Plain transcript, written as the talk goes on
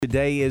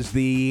Today is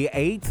the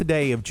 8th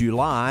day of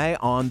July.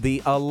 On the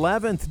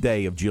 11th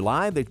day of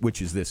July,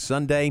 which is this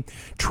Sunday,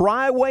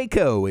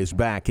 Tri-Waco is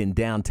back in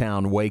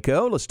downtown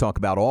Waco. Let's talk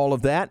about all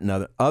of that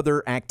and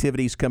other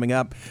activities coming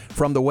up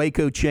from the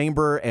Waco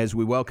Chamber as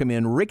we welcome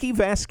in Ricky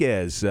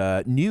Vasquez,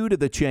 new to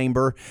the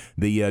Chamber,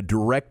 the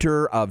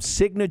Director of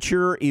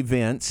Signature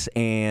Events.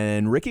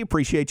 And Ricky,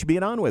 appreciate you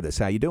being on with us.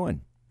 How you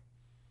doing?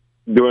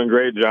 Doing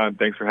great, John.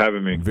 Thanks for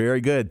having me.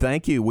 Very good.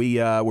 Thank you. We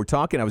were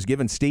talking. I was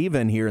giving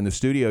Steven here in the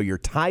studio your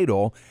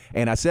title,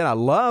 and I said, I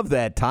love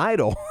that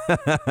title.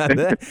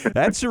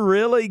 That's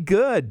really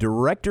good.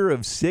 Director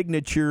of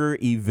Signature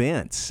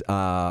Events.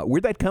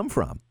 Where'd that come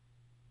from?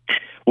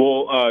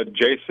 Well,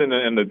 Jason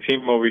and the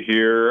team over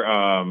here,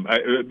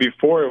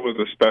 before it was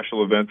a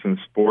special events and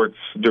sports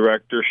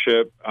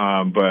directorship,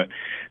 but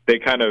they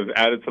kind of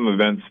added some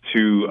events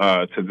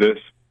to this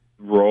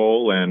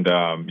role, and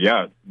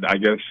I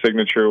guess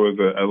signature was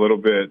a little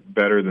bit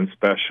better than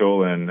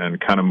special, and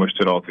kind of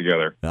mushed it all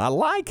together. I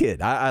like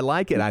it. I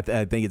like it. I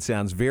think it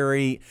sounds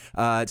very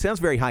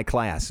high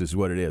class is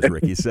what it is,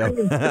 Ricky. So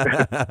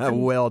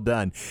well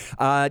done.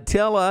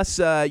 Tell us,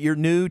 you're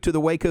new to the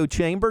Waco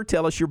Chamber.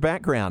 Tell us your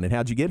background and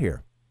how'd you get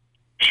here?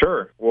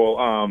 Sure. Well,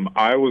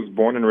 I was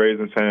born and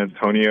raised in San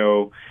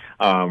Antonio.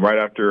 Right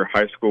after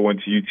high school,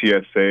 went to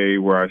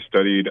UTSA where I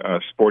studied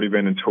sport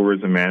event and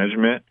tourism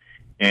management.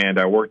 And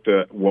I worked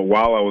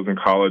while I was in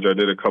college, I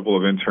did a couple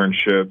of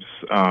internships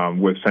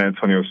with San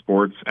Antonio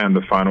Sports and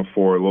the Final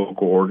Four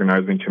local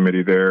organizing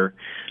committee there,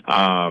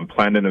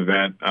 planned an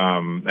event,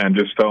 and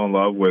just fell in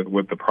love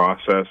with the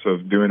process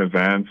of doing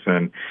events.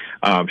 And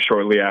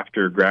shortly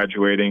after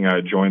graduating,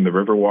 I joined the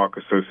Riverwalk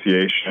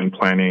Association,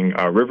 planning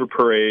river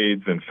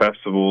parades and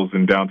festivals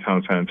in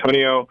downtown San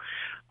Antonio.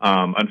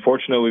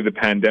 Unfortunately, the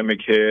pandemic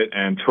hit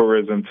and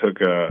tourism took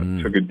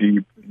a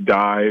deep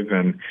dive,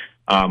 and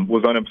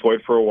was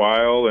unemployed for a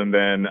while, and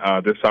then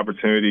this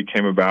opportunity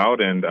came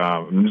about, and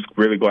I'm just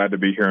really glad to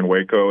be here in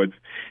Waco. It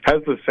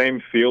has the same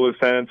feel as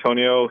San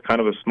Antonio, kind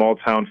of a small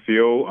town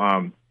feel.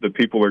 The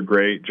people are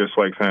great, just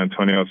like San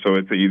Antonio, so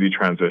it's an easy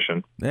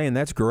transition. Hey, and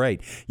that's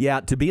great. Yeah,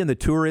 to be in the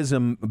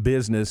tourism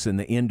business and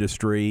the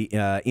industry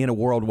in a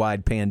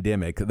worldwide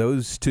pandemic,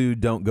 those two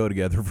don't go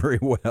together very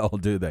well,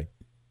 do they?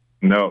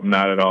 No,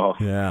 not at all.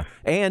 Yeah.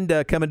 And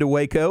coming to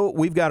Waco,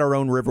 we've got our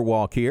own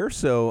Riverwalk here,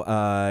 so,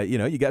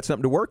 you got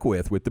something to work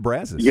with the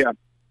Brazos. Yeah.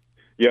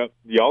 Yep.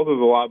 Y'all's is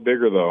a lot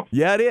bigger, though.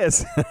 Yeah, it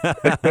is.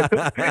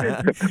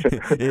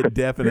 It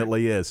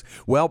definitely is.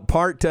 Well,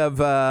 part of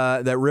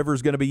that river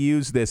is going to be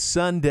used this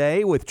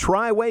Sunday with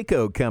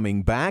Tri-Waco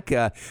coming back.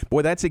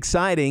 Boy, that's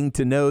exciting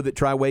to know that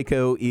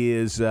Tri-Waco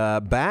is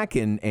back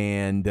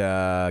and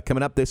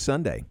coming up this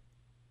Sunday.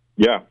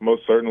 Yeah,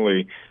 most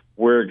certainly.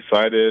 We're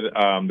excited.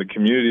 The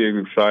community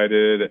is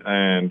excited,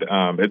 and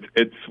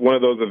it's one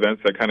of those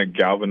events that kind of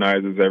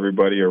galvanizes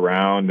everybody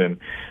around, and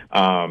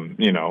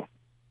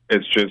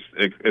it's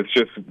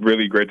just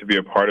really great to be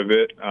a part of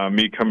it.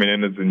 Me coming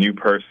in as a new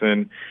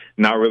person,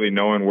 not really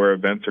knowing where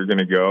events are going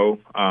to go,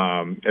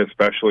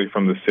 especially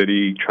from the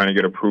city, trying to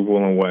get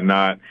approval and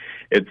whatnot.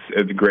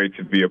 It's great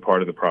to be a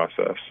part of the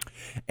process.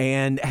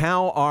 And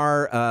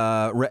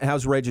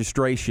how's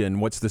registration?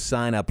 What's the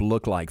sign up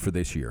look like for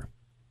this year?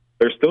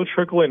 They're still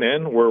trickling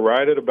in. We're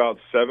right at about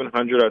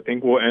 700. I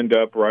think we'll end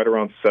up right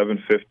around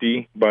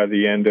 750 by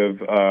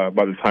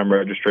the time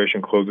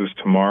registration closes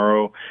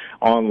tomorrow.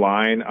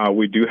 Online,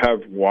 we do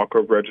have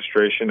walk-up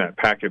registration at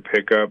Packet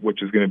Pickup,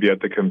 which is going to be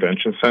at the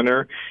convention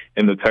center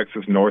in the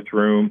Texas North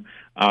Room.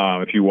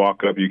 If you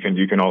walk up, you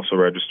can also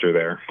register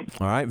there.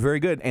 All right, very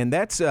good. And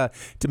that's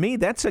to me,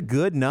 that's a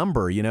good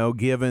number.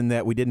 Given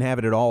that we didn't have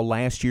it at all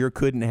last year,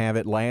 couldn't have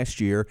it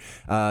last year,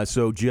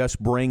 so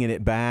just bringing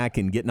it back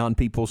and getting on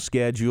people's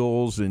schedules,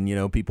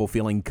 and people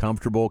feeling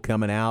comfortable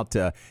coming out.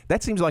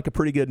 That seems like a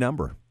pretty good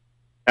number.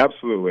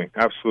 Absolutely.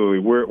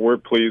 We're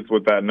pleased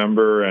with that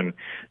number, and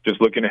just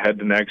looking ahead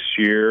to next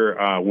year,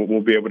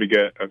 we'll be able to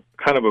get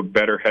kind of a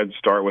better head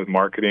start with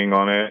marketing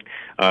on it.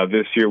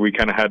 This year, we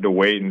kind of had to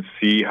wait and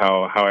see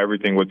how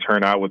everything would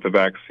turn out with the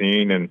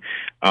vaccine, and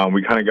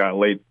we kind of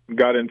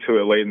got into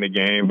it late in the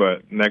game.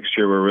 But next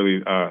year, we're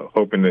really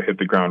hoping to hit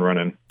the ground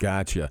running.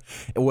 Gotcha.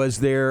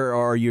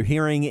 Are you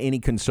hearing any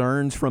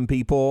concerns from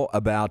people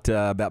about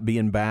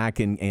being back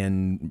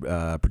and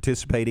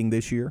participating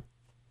this year?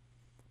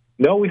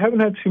 No, we haven't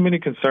had too many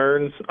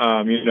concerns.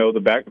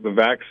 The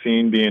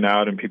vaccine being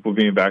out and people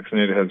being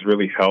vaccinated has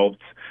really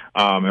helped,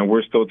 and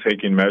we're still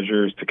taking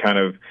measures to kind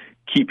of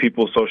keep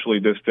people socially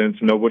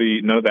distanced.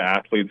 None of the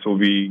athletes will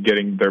be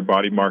getting their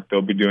body marked.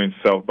 They'll be doing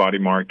self-body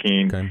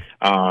marking. Okay.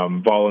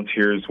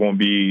 Volunteers won't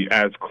be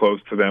as close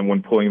to them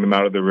when pulling them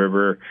out of the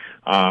river.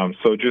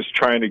 So just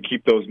trying to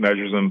keep those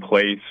measures in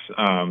place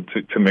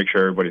to make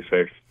sure everybody's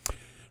safe.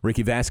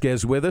 Ricky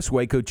Vasquez with us,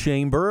 Waco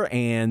Chamber,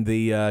 and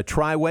the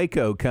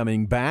Tri-Waco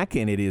coming back,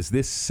 and it is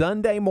this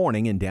Sunday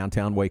morning in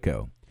downtown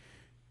Waco.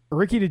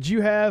 Ricky, did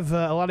you have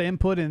a lot of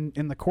input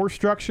in the course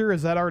structure?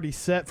 Is that already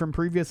set from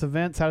previous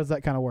events? How does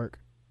that kind of work?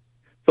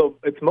 So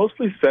it's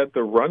mostly set.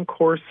 The run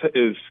course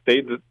is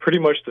stayed pretty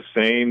much the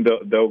same.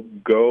 They'll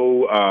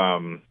go,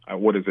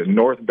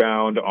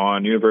 northbound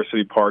on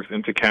University Parks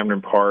into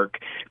Camden Park,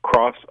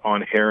 cross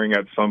on Herring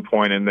at some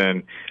point, and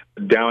then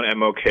down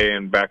MLK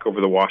and back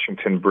over the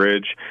Washington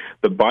Bridge.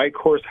 The bike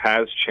course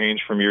has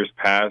changed from years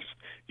past.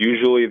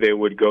 Usually they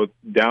would go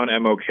down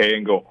MLK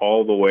and go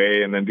all the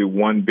way and then do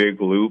one big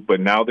loop, but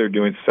now they're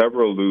doing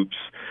several loops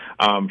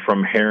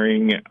from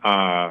Herring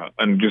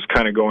and just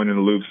kind of going in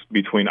loops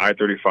between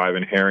I-35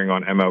 and Herring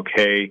on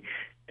MLK.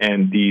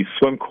 And the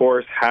swim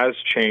course has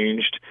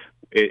changed.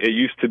 It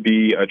used to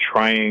be a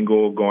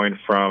triangle going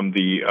from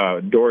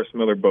the Doris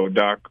Miller Boat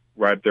Dock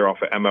right there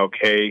off of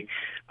MLK.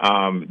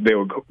 They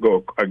would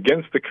go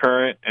against the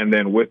current and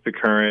then with the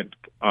current,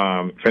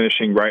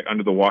 finishing right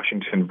under the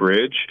Washington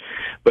Bridge.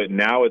 But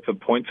now it's a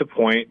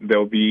point-to-point.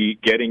 They'll be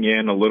getting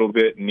in a little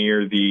bit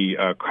near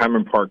the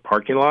Cameron Park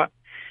parking lot,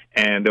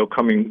 and they'll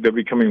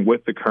be coming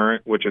with the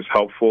current, which is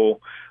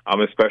helpful,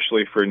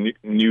 especially for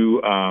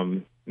new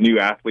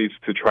athletes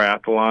to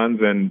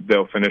triathlons, and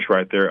they'll finish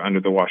right there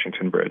under the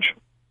Washington Bridge.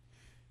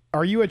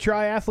 Are you a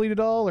triathlete at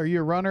all? Are you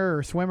a runner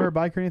or swimmer,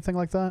 biker, anything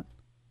like that?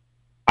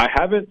 I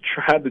haven't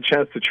had the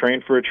chance to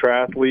train for a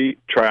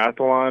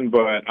triathlon,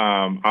 but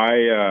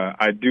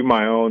I do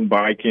my own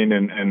biking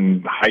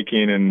and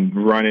hiking and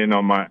running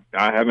I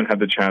haven't had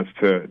the chance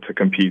to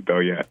compete though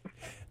yet.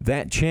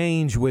 That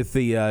change with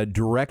the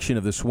direction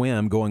of the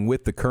swim going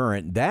with the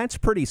current, that's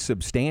pretty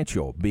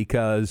substantial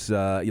because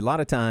a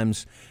lot of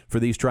times for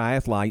these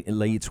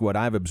triathletes, what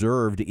I've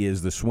observed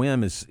is the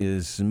swim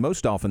is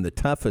most often the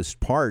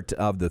toughest part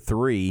of the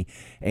three,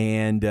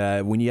 and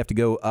when you have to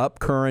go up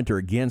current or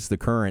against the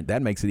current,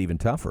 that makes it even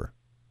tougher.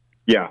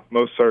 Yeah,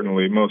 most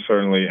certainly.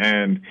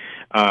 And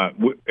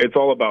it's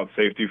all about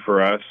safety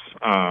for us.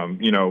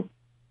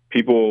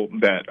 People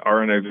that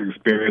aren't as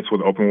experienced with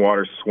open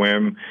water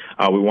swim,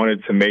 we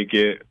wanted to make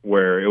it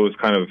where it was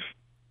kind of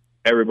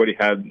everybody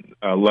had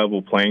a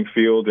level playing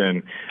field,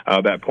 and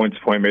that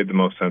point-to-point made the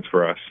most sense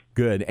for us.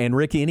 Good. And,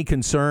 Ricky, any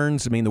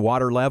concerns? I mean, the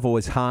water level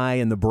is high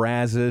in the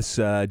Brazos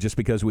just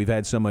because we've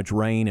had so much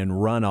rain and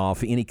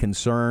runoff. Any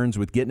concerns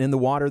with getting in the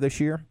water this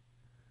year?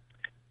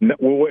 No,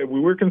 well,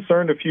 we were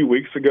concerned a few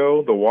weeks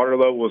ago. The water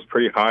level was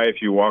pretty high. If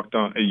you walked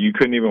on, you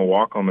couldn't even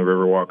walk on the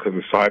Riverwalk because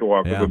the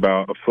sidewalk was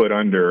about a foot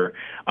under.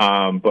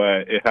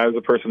 But it has a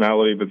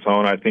personality of its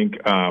own. I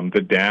think the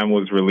dam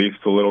was released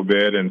a little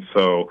bit, and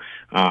so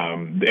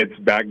it's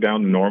back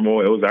down to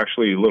normal. It was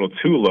actually a little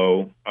too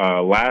low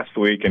last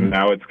week, and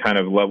now it's kind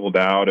of leveled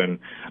out, and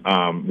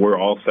we're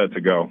all set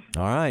to go.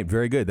 All right,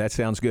 very good. That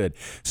sounds good.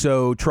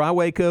 So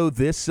Tri-Waco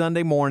this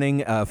Sunday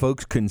morning,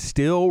 folks can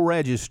still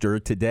register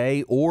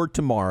today or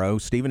tomorrow.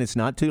 Stephen, it's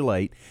not too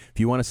late. If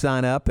you want to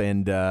sign up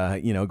and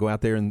go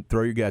out there and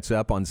throw your guts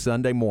up on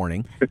Sunday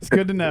morning. It's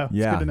good to know.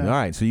 Yeah. Good to know. All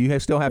right. So you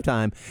still have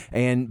time.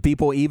 And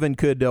people even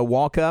could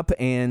walk up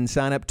and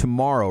sign up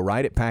tomorrow,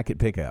 right, at Packet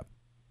Pickup?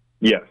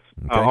 Yes.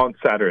 Okay. On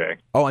Saturday.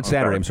 Oh, on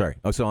Saturday. I'm sorry.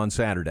 Oh, so on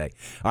Saturday.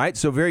 All right.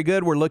 So very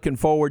good. We're looking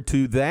forward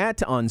to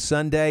that on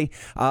Sunday.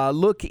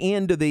 Look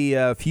into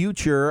the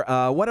future.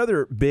 What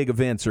other big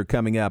events are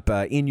coming up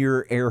in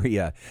your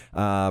area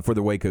for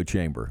the Waco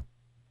Chamber?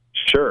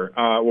 Sure.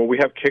 Well, we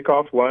have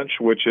kickoff lunch,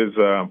 which is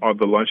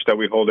the lunch that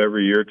we hold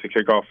every year to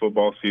kick off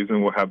football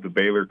season. We'll have the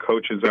Baylor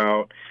coaches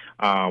out.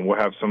 We'll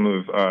have some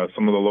of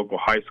the local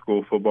high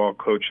school football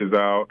coaches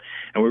out,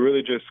 and we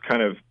really just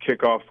kind of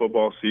kick off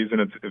football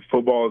season.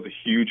 Football is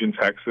huge in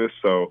Texas,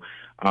 so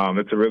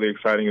it's a really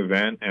exciting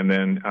event. And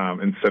then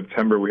in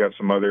September, we have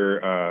some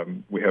other.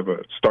 We have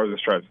a Stars and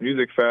Stripes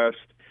Music Fest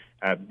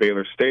at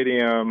Baylor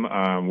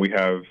Stadium. We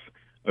have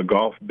a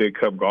Big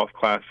Cup Golf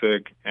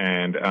Classic,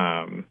 and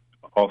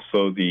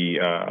also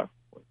the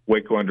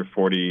Waco Under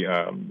 40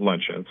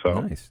 luncheon.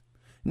 So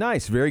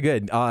Nice. Very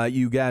good.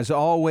 You guys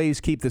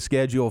always keep the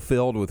schedule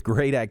filled with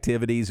great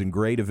activities and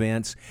great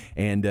events,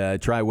 and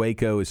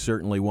Tri-Waco is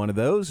certainly one of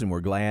those, and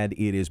we're glad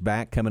it is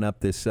back coming up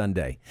this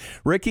Sunday.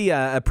 Ricky,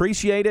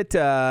 appreciate it.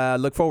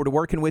 Look forward to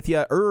working with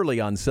you early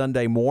on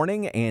Sunday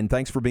morning, and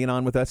thanks for being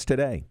on with us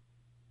today.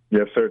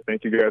 Yes, sir.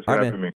 Thank you guys for having me.